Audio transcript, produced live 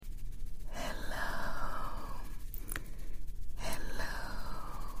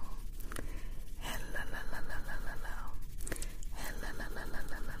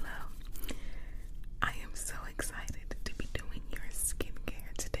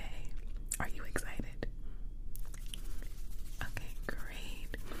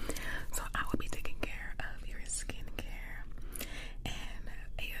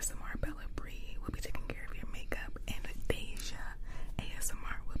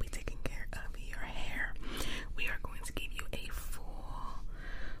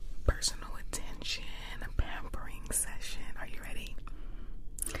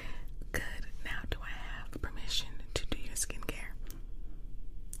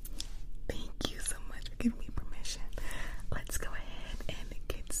give me permission. Let's go ahead and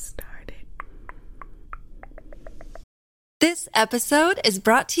get started. This episode is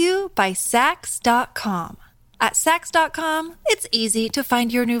brought to you by Sax.com. At Sax.com, it's easy to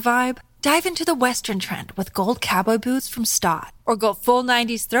find your new vibe. Dive into the Western trend with gold cowboy boots from Stott, or go full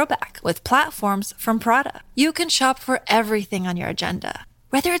 90s throwback with platforms from Prada. You can shop for everything on your agenda,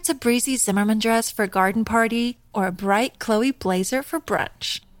 whether it's a breezy Zimmermann dress for a garden party or a bright Chloe blazer for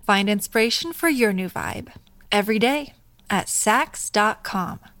brunch. Find inspiration for your new vibe every day at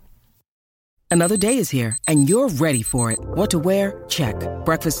Sax.com. Another day is here, and you're ready for it. What to wear? Check.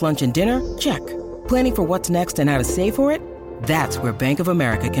 Breakfast, lunch, and dinner? Check. Planning for what's next and how to save for it? That's where Bank of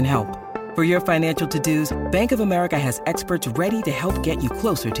America can help. For your financial to-dos, Bank of America has experts ready to help get you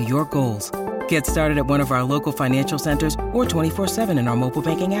closer to your goals. Get started at one of our local financial centers or 24/7 in our mobile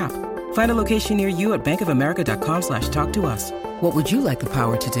banking app. Find a location near you at bankofamerica.com/talktous. What would you like the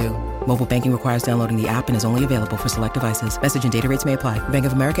power to do? Mobile banking requires downloading the app and is only available for select devices. Message and data rates may apply. Bank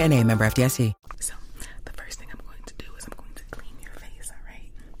of America NA, member FDIC. So the first thing I'm going to do is I'm going to clean your face, all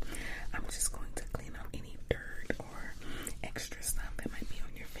right? I'm just going to clean up any dirt or extra stuff that might be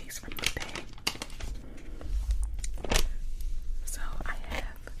on your face from the day. So I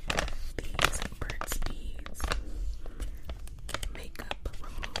have these Burt's Bees makeup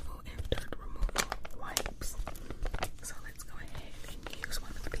removal and dirt removal wipes. So let's go ahead and use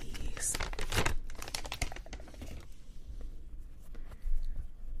one of these.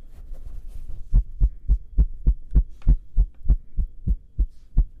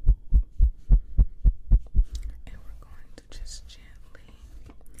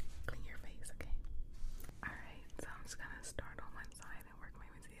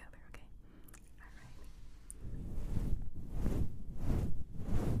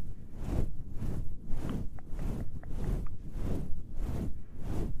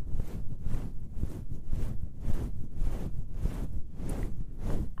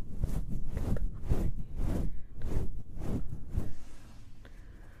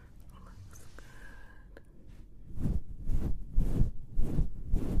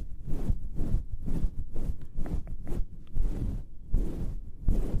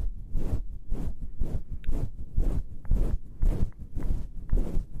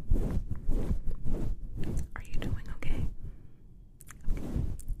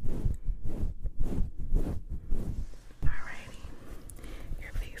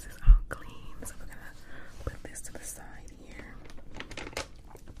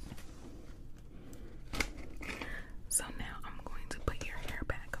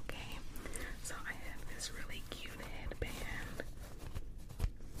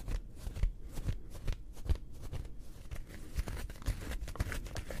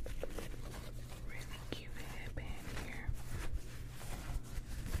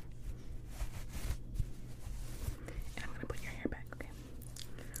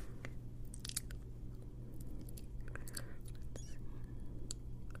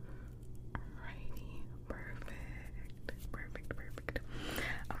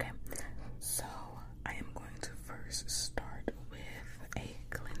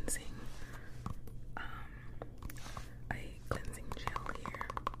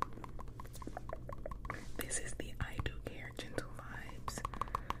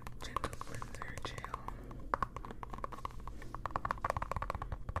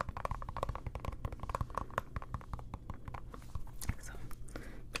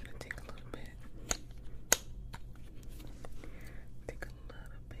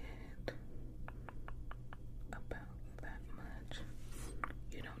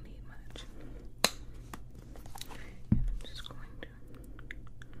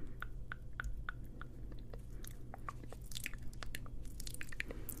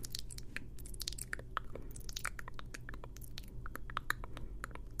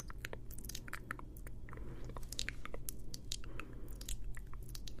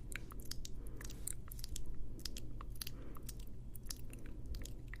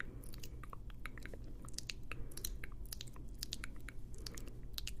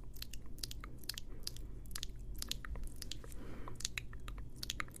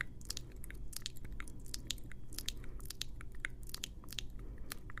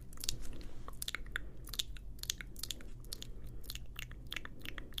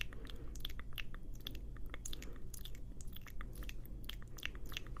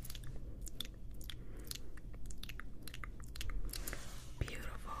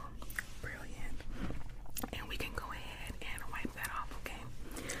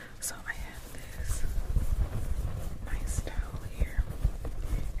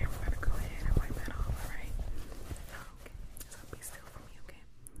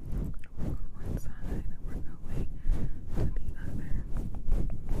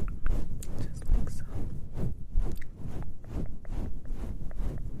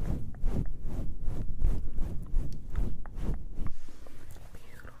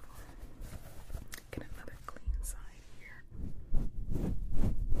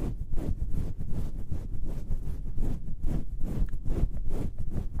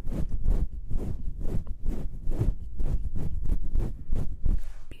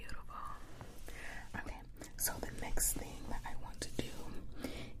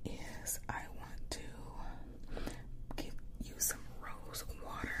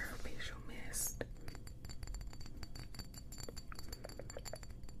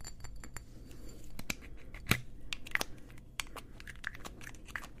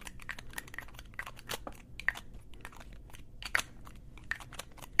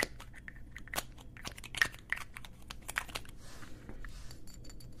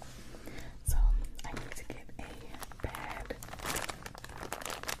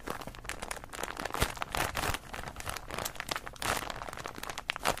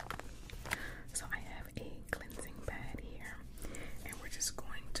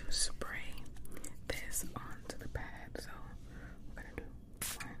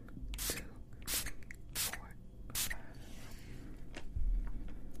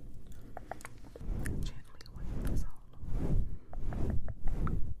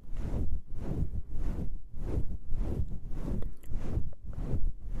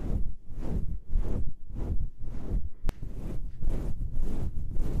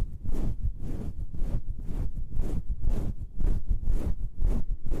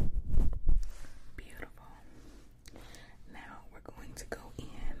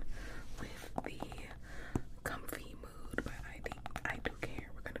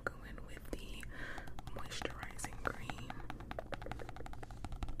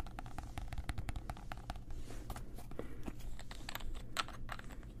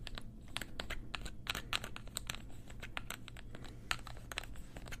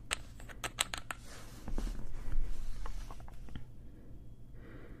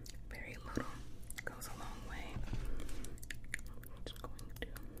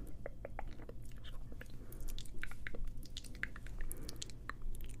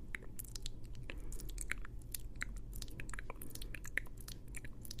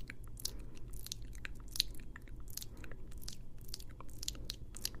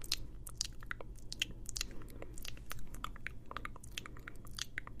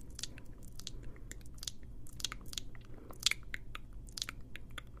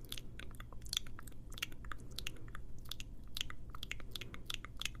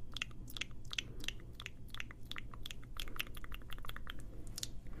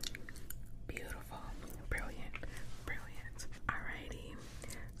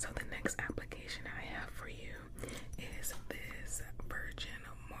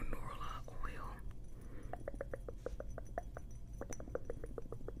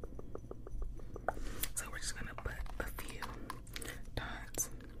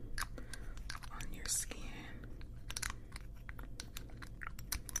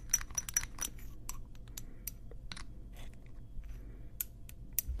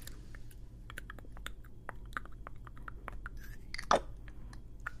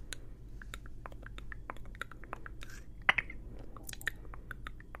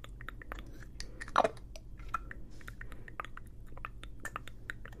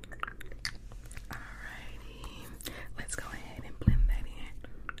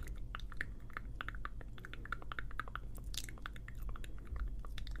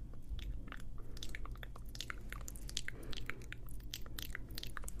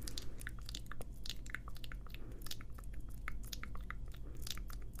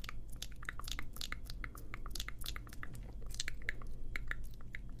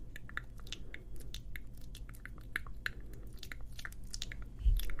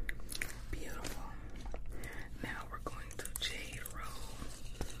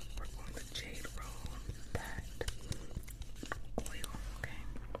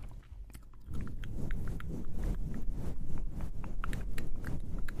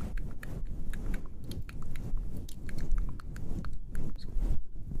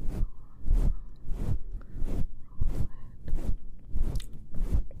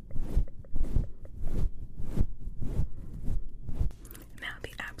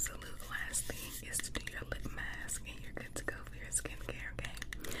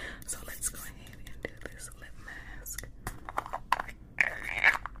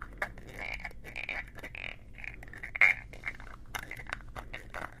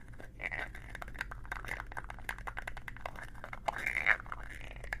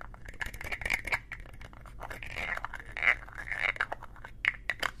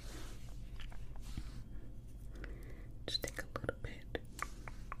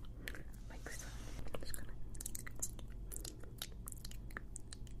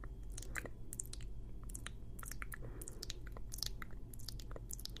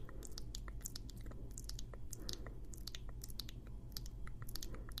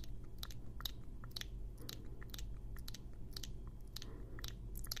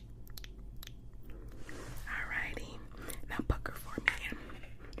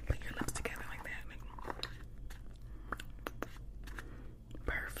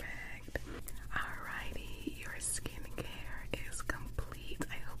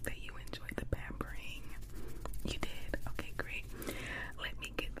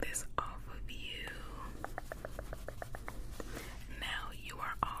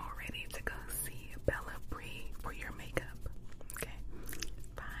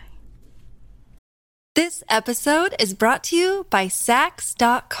 This episode is brought to you by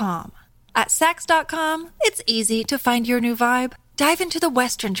Sax.com. At Sax.com, it's easy to find your new vibe. Dive into the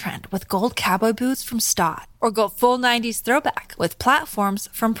Western trend with gold cowboy boots from Stott, or go full 90s throwback with platforms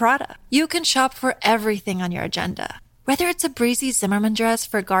from Prada. You can shop for everything on your agenda, whether it's a breezy Zimmermann dress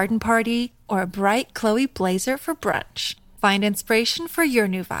for a garden party or a bright Chloe blazer for brunch. Find inspiration for your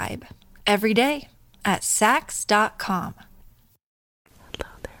new vibe every day at Sax.com. Hello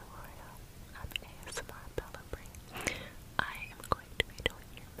there, Royal. I'm ASMR Bella Bree. I am going to be doing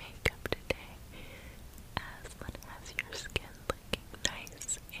your makeup today, as well as your skin looking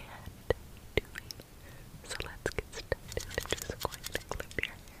nice and dewy. So let's get started. I'm just going to clip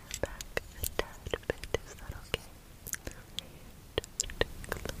your hair back a tad bit. Is that okay? Just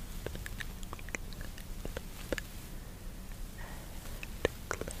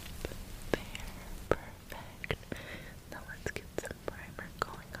clip. There. Perfect. Now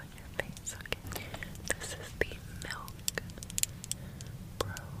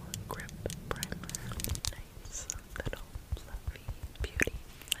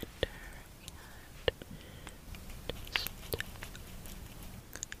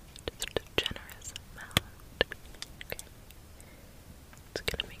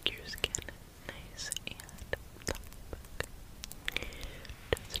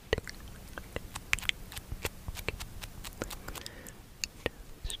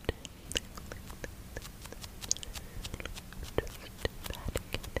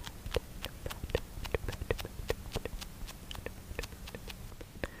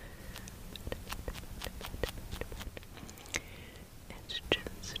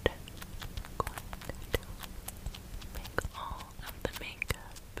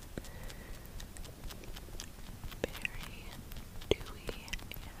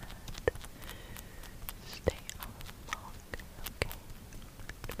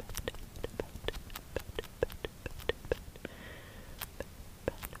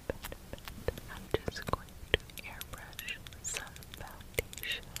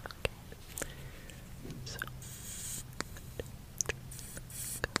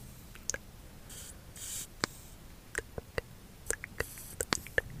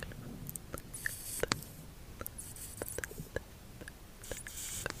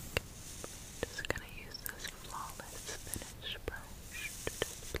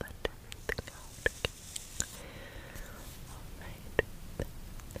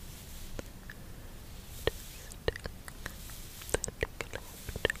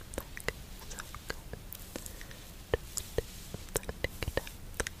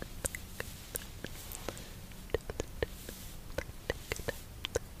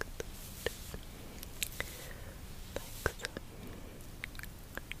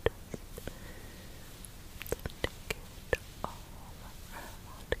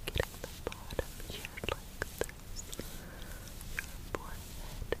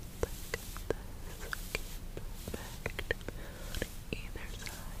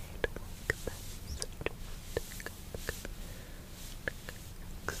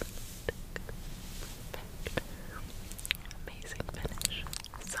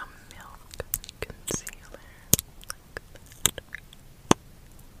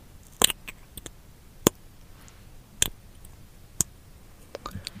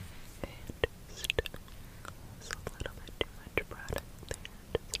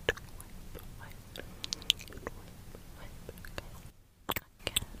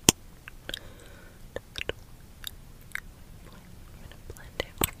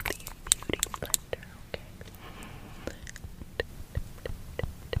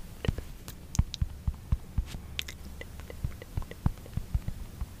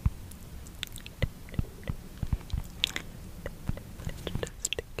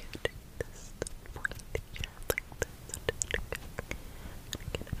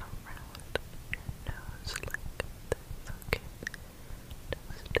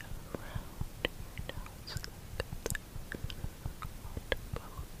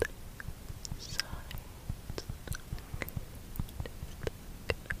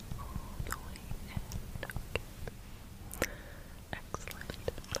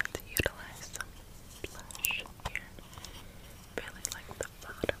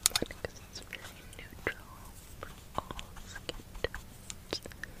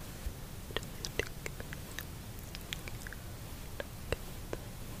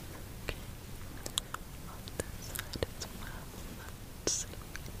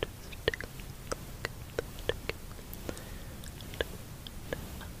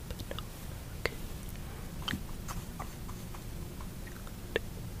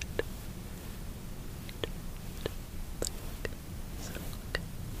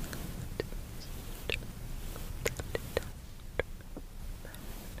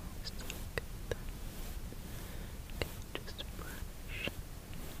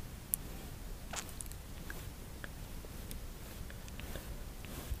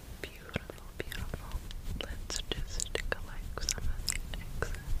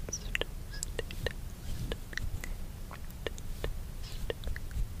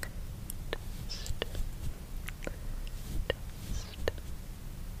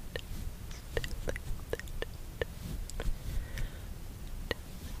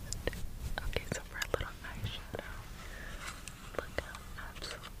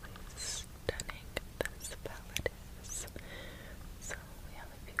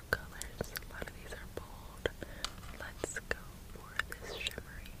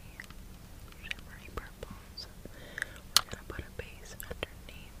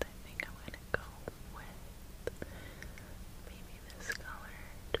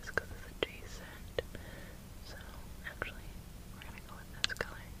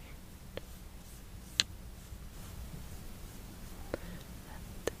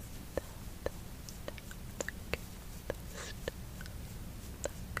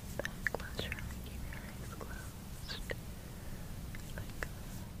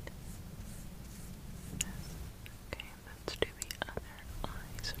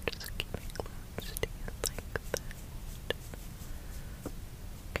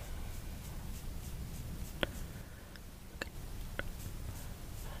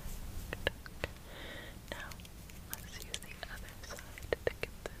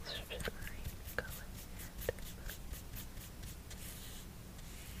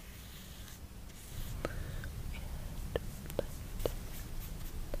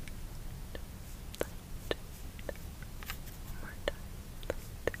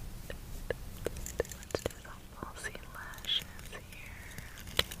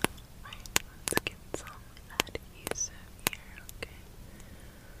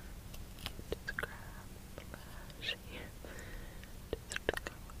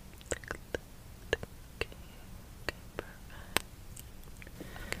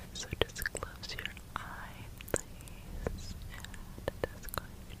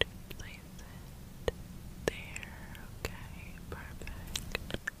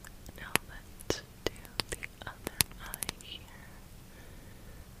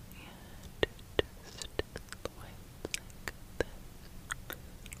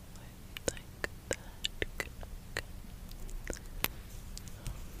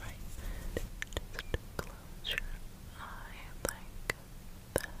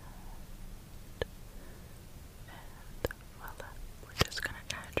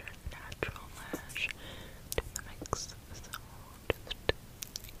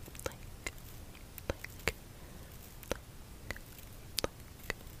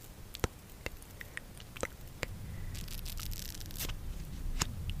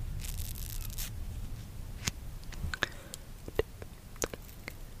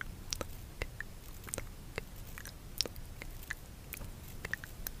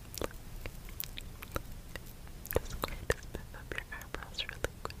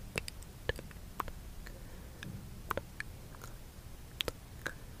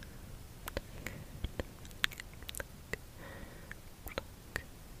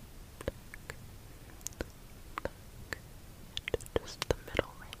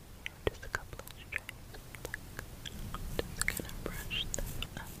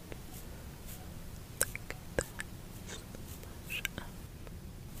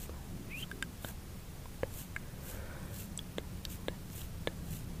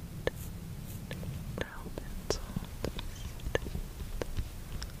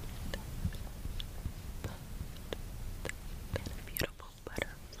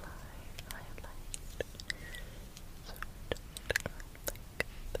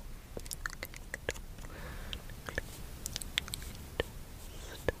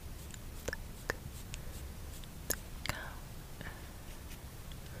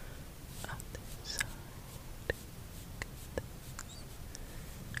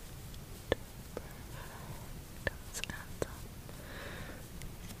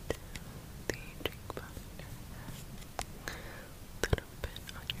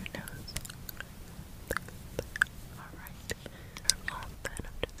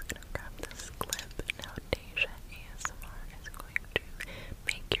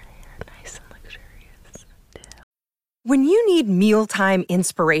When you need mealtime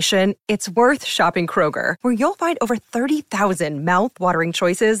inspiration, it's worth shopping Kroger, where you'll find over 30,000 mouth-watering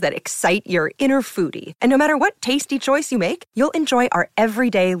choices that excite your inner foodie. And no matter what tasty choice you make, you'll enjoy our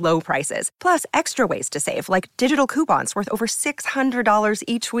everyday low prices, plus extra ways to save, like digital coupons worth over $600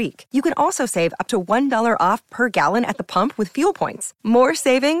 each week. You can also save up to $1 off per gallon at the pump with fuel points. More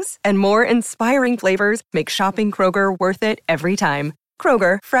savings and more inspiring flavors make shopping Kroger worth it every time.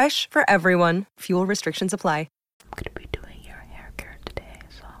 Kroger, fresh for everyone. Fuel restrictions apply. I'm gonna be